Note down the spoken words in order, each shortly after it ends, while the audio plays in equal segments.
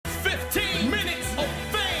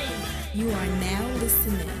You are now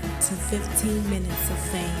listening to 15 Minutes of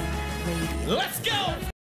Fame Radio. Let's go!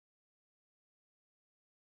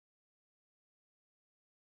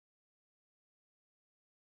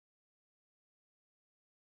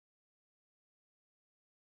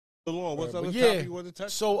 What's on the yeah. top you want to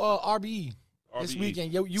touch? So RBE this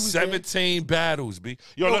weekend, yo, you was 17 battles, B.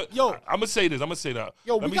 Yo, I'm gonna say this. I'm gonna say that.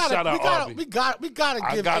 Yo, Let me shout out RB. we gotta give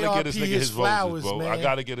I gotta ARP get this nigga his flowers, roses, bro. man. I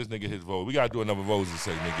gotta get this nigga his roses. We gotta do another roses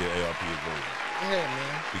segment and get ARP his roses. Yeah,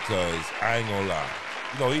 man. Because I ain't gonna lie,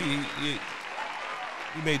 you know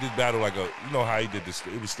he made this battle like a, you know how he did this.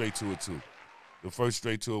 It was straight to it too. The first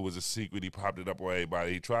straight to it was a secret. He popped it up on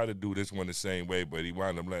everybody. He tried to do this one the same way, but he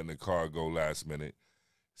wound up letting the card go last minute.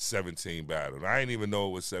 17 battles. I didn't even know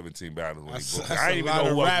it was 17 battles when he booked. I didn't even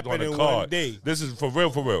know who else was on the card. This is for real,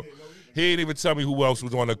 for real. He didn't even tell me who else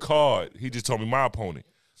was on the card. He just told me my opponent.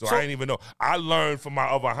 So I didn't even know. I learned from my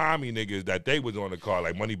other homie niggas that they was on the card.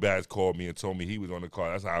 Like Money Bags called me and told me he was on the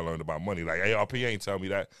card. That's how I learned about Money. Like ARP ain't tell me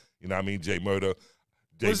that. You know what I mean? J Murder.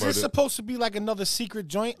 Was this supposed to be like another secret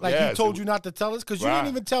joint? Like he told you not to tell us? Because you didn't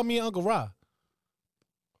even tell me and Uncle Ra.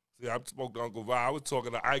 See, I spoke to Uncle Va. I was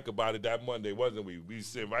talking to Ike about it that Monday, wasn't we? We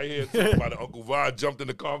sitting right here talking about it. Uncle Va jumped in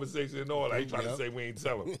the conversation and all that. He trying to say we ain't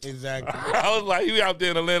tell him. Exactly. I was like, he out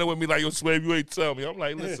there in Atlanta with me like, yo, Swave, you ain't tell me. I'm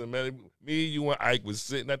like, listen, man, me, you, and Ike was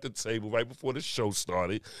sitting at the table right before the show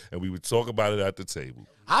started, and we would talk about it at the table.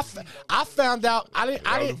 I found out. I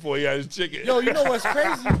didn't. Before he had his chicken. Yo, you know what's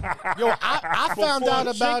crazy? Yo, I found out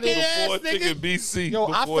about it. Before chicken BC. Yo,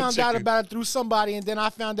 I found out about it through somebody, and then I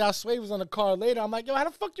found out Sway was on the card later. I'm like, yo, how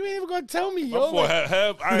the fuck you ain't even gonna tell me, yo? Before,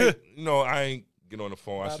 I ain't get on the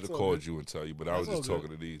phone. I should have called you and tell you, but I was just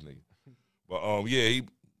talking to these niggas. But yeah,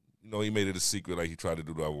 he made it a secret like he tried to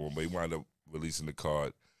do the other one, but he wound up releasing the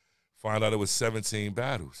card. Found out it was 17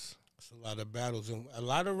 battles. That's a lot of battles and a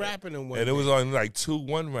lot of rapping in one. And it was on like 2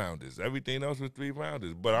 1-rounders. Everything else was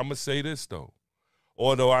 3-rounders. But I'm gonna say this though.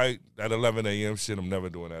 Although that 11 a.m. shit, I'm never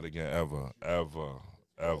doing that again, ever.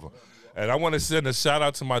 And I want to send a shout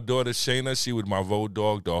out to my daughter Shayna. She was my road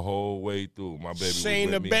dog the whole way through. My baby Shayna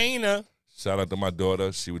was with me. Bainer. Shout out to my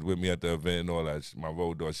daughter. She was with me at the event and all that. My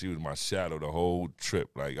road dog. She was my shadow the whole trip.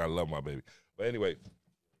 Like, I love my baby. But anyway,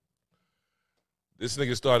 this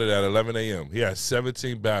nigga started at 11 a.m. He had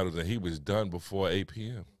 17 battles, and he was done before 8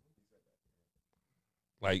 p.m.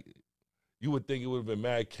 Like, you would think it would have been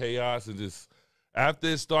mad chaos and just, after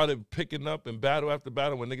it started picking up and battle after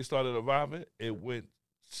battle, when niggas started arriving, it went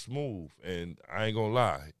smooth. And I ain't gonna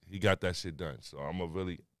lie, he got that shit done. So I'm a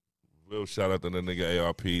real shout out to the nigga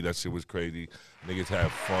ARP. That shit was crazy. Niggas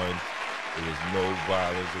had fun. There was no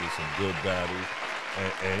violence. There was some good battles.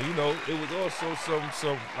 And you know, it was also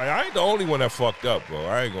some like, I ain't the only one that fucked up, bro.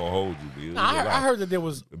 I ain't gonna hold you, dude. I heard that there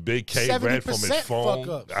was Big K ran from his phone.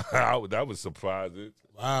 Fuck That was surprising.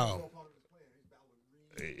 Wow.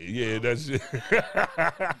 Yeah, that's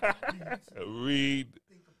Reed.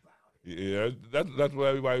 Yeah, that's what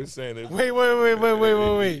everybody was saying.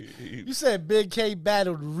 Wait. You said Big K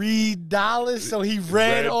battled Reed Dollars, so he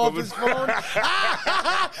ran off his phone?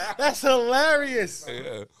 That's hilarious.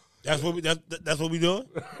 Yeah. That's what we doing?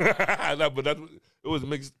 No, but it was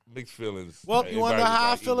mixed feelings. Well, you want to know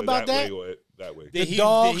how I feel about that? That way. Did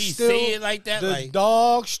he say it like that? The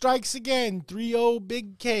dog strikes again. 3-0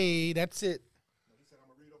 Big K. That's it.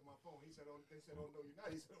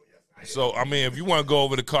 So, I mean, if you want to go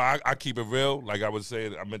over the car, I keep it real. Like I was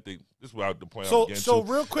saying, I meant this is what the point I was getting so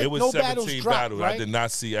to. real quick, it was no 17 battles dropped, right? I did not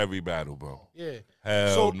see every battle, bro. Yeah.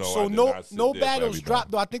 Hell no. So no battles dropped,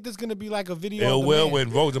 though. I think there's going to be like a video. Ill Will when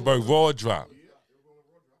Rosenberg Raw dropped.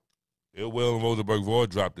 Ill Will and Rosenberg Raw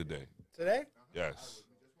dropped today. Today? Yes.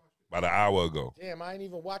 About an hour ago. Damn, I ain't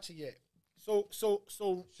even watch it yet. So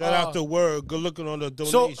shout out to Word. Good looking on the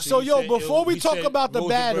donation. So yo, before we talk about the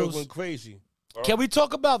battles, went crazy. Can we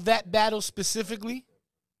talk about that battle specifically?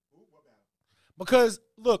 Because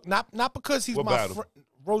look, not because he's my friend.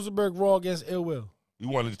 Rosenberg Raw against Ill Will. You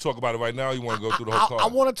wanted to talk about it right now? Or you want to go through the whole card? I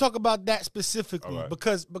want to talk about that specifically right.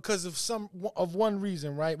 because of one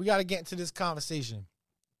reason, right? We got to get into this conversation.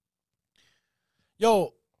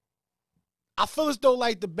 Yo, I feel as though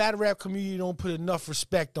like the battle rap community don't put enough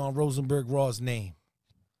respect on Rosenberg Raw's name,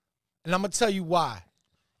 and I'm gonna tell you why.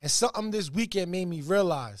 And something this weekend made me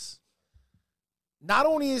realize. Not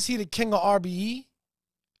only is he the king of RBE,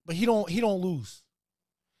 but he don't lose.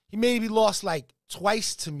 He maybe lost like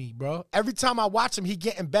twice to me, bro. Every time I watch him, he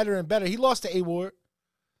getting better and better. He lost to A-Ward.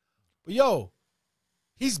 But yo,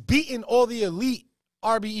 he's beating all the elite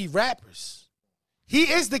RBE rappers. He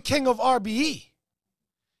is the king of RBE.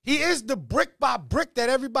 He is the brick by brick that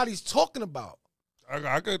everybody's talking about.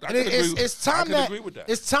 I could it's time I could agree with that.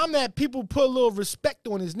 It's time that people put a little respect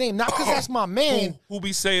on his name. Not because that's my man. Who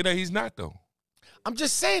be saying that he's not though? I'm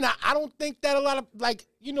just saying. I don't think that a lot of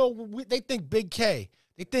they think Big K,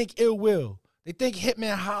 they think Ill Will, they think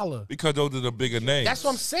Hitman Holla. Because those are the bigger names. That's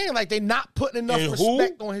what I'm saying. Like, they not putting enough And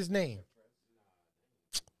respect on his name.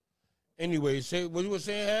 Anyway, say what you were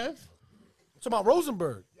saying, Have? I'm talking about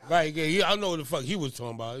Rosenberg. Right, yeah, I know what the fuck he was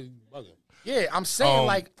talking about. He's bugging. Yeah, I'm saying,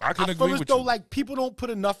 I can I agree feel as with though, you. like, people don't put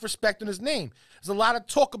enough respect on his name. There's a lot of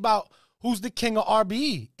talk about who's the king of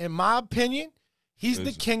RBE. In my opinion, he's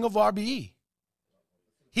the king of RBE.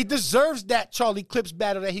 He deserves that Charlie Clips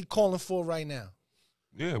battle that he's calling for right now.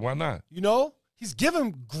 Yeah, why not? You know? He's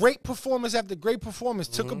given great performance after great performance.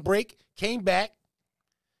 Took a break, came back.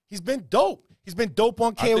 He's been dope. He's been dope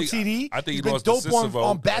on KOTD. I think he's he been lost dope to Cicero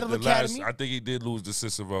on Battle at the last- Academy. I think he did lose to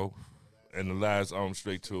Cicero in the last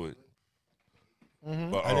straight to it.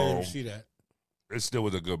 But I didn't even see that. it still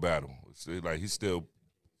was a good battle. Like, he still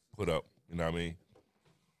put up. You know what I mean?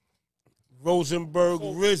 Rosenberg,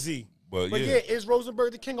 Rizzy. But But yeah, is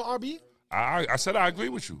Rosenberg the king of RBE? I said I agree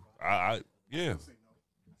with you. Yeah.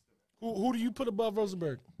 Who do you put above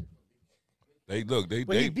Rosenberg? They But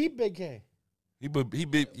he beat Big K. he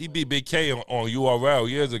beat Big K on URL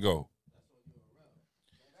years ago.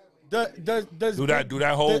 Does Do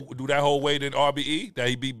that whole weight in RBE that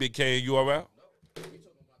he beat Big K in URL?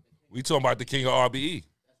 We talking about the king of RBE.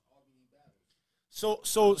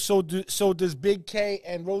 So does Big K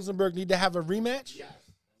and Rosenberg need to have a rematch?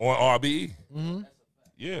 On RBE? Mm-hmm.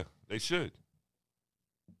 Yeah, they should.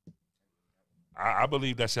 I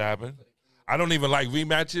believe that should happen. I don't even like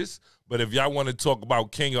rematches, but if y'all want to talk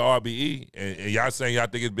about king of RBE and y'all saying y'all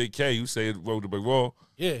think it's Big K, you say it's Rosenberg Raw.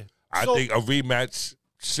 Yeah. I think a rematch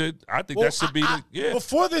should. I think that should be. Yeah.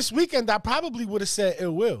 Before this weekend, I probably would have said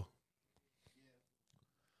Ill Will.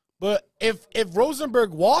 But if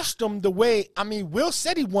Rosenberg washed him the way, I mean, Will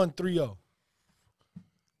said he won 3-0.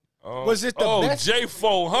 Was it the best?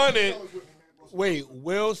 J400. Wait,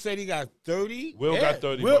 Will said he got 30? Will got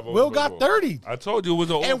 30. Will got 30. I told you it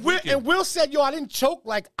was an And Will said, yo, I didn't choke.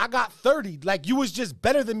 Like, I got 30. Like, you was just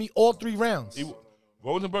better than me all 3 rounds.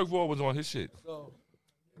 Rosenberg Raw was on his shit.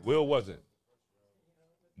 Will wasn't.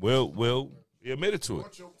 Will, he admitted to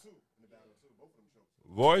it.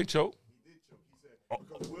 Roy choked.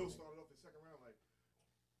 Because Will started off the second round like,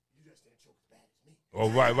 you just didn't choke as bad as me. Oh,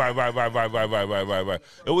 right.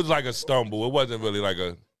 It was like a stumble. It wasn't really like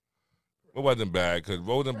a. It wasn't bad because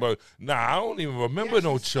Rosenberg. Nah, I don't even remember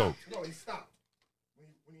no choke. No, he stopped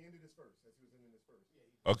when he ended his first. As he was ending his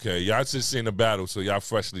first. Okay, y'all just seen the battle, so y'all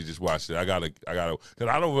freshly just watched it. I gotta,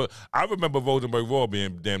 because I remember Rosenberg Raw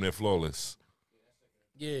being damn near flawless.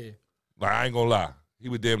 Yeah. Like, I ain't gonna lie, he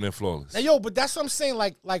was damn near flawless. Now, yo, but that's what I'm saying.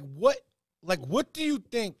 Like what do you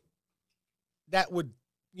think that would,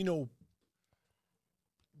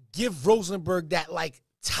 give Rosenberg that, like,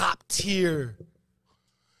 top tier?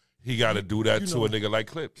 He got to do that to a nigga like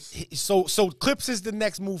Clips. So Clips is the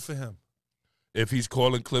next move for him. If he's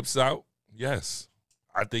calling Clips out, yes.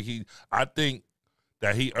 I think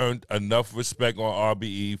that he earned enough respect on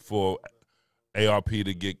RBE for ARP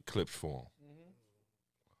to get Clips for him.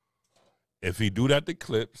 If he do that to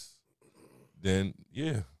Clips, then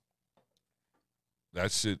yeah.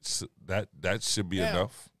 That should be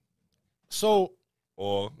enough. So,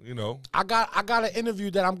 or I got an interview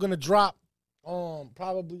that I'm gonna drop,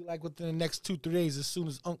 probably like within the next 2-3 days as soon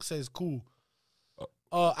as Unc says cool.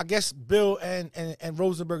 I guess Bill and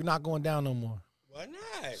Rosenberg not going down no more. Why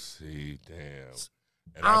not? See, damn.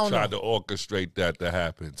 And I tried to orchestrate that to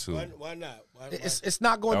happen too. Why not? Why it's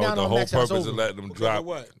not going down the on whole next purpose episode. of letting them drop.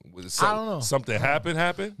 What? I don't know. Something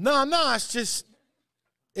happen? No,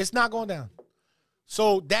 it's not going down.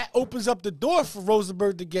 So that opens up the door for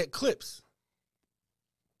Rosenberg to get Clips.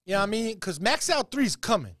 You know what I mean? Because Max Out 3's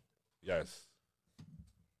coming. Yes.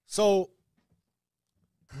 So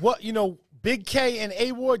what, Big K and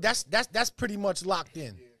A-Ward, that's pretty much locked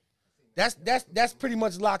in. That's pretty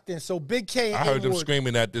much locked in. So Big K and I heard A-Ward, them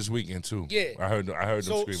screaming that this weekend too. Yeah. I heard them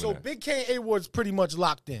screaming So that. Big K and A-Ward's pretty much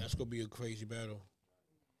locked in. That's gonna be a crazy battle.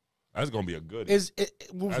 That's gonna be a good. Do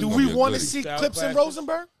gonna we be a want to goodie. see Style Clips and classes?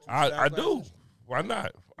 Rosenberg? I do. Why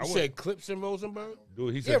not? You said Clips in Rosenberg?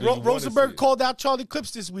 Dude, he Yeah, said, do you wanna see Rosenberg it? called out Charlie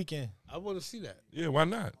Clips this weekend. I want to see that. Yeah, why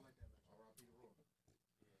not?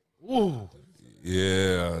 Ooh.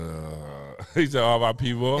 Yeah. He said,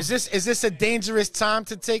 R.I.P. Raw. Is this a dangerous time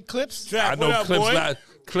to take Clips? Trap, I know what up, boy?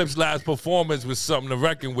 Clips' last performance was something to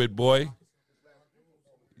reckon with, boy.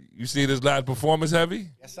 You see this last performance, Heavy?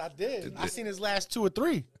 Yes, I did. I seen his last 2 or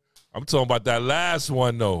 3. I'm talking about that last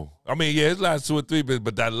one, though. I mean, yeah, his last 2 or 3,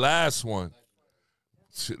 but that last one,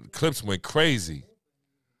 Clips went crazy.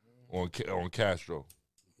 on Castro.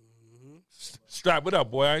 Strap it up,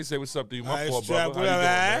 boy. I ain't say what's up to you. My fault, strap brother. it How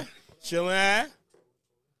up, you doing, man? man? Chillin', eh?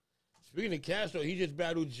 Speaking of Castro, he just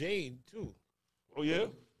battled Jade, too. Oh, yeah?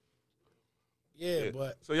 Yeah,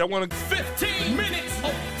 but So y'all want to... 15 minutes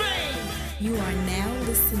of fame. You are now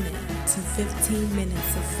listening to 15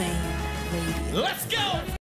 Minutes of Fame Radio. Let's go.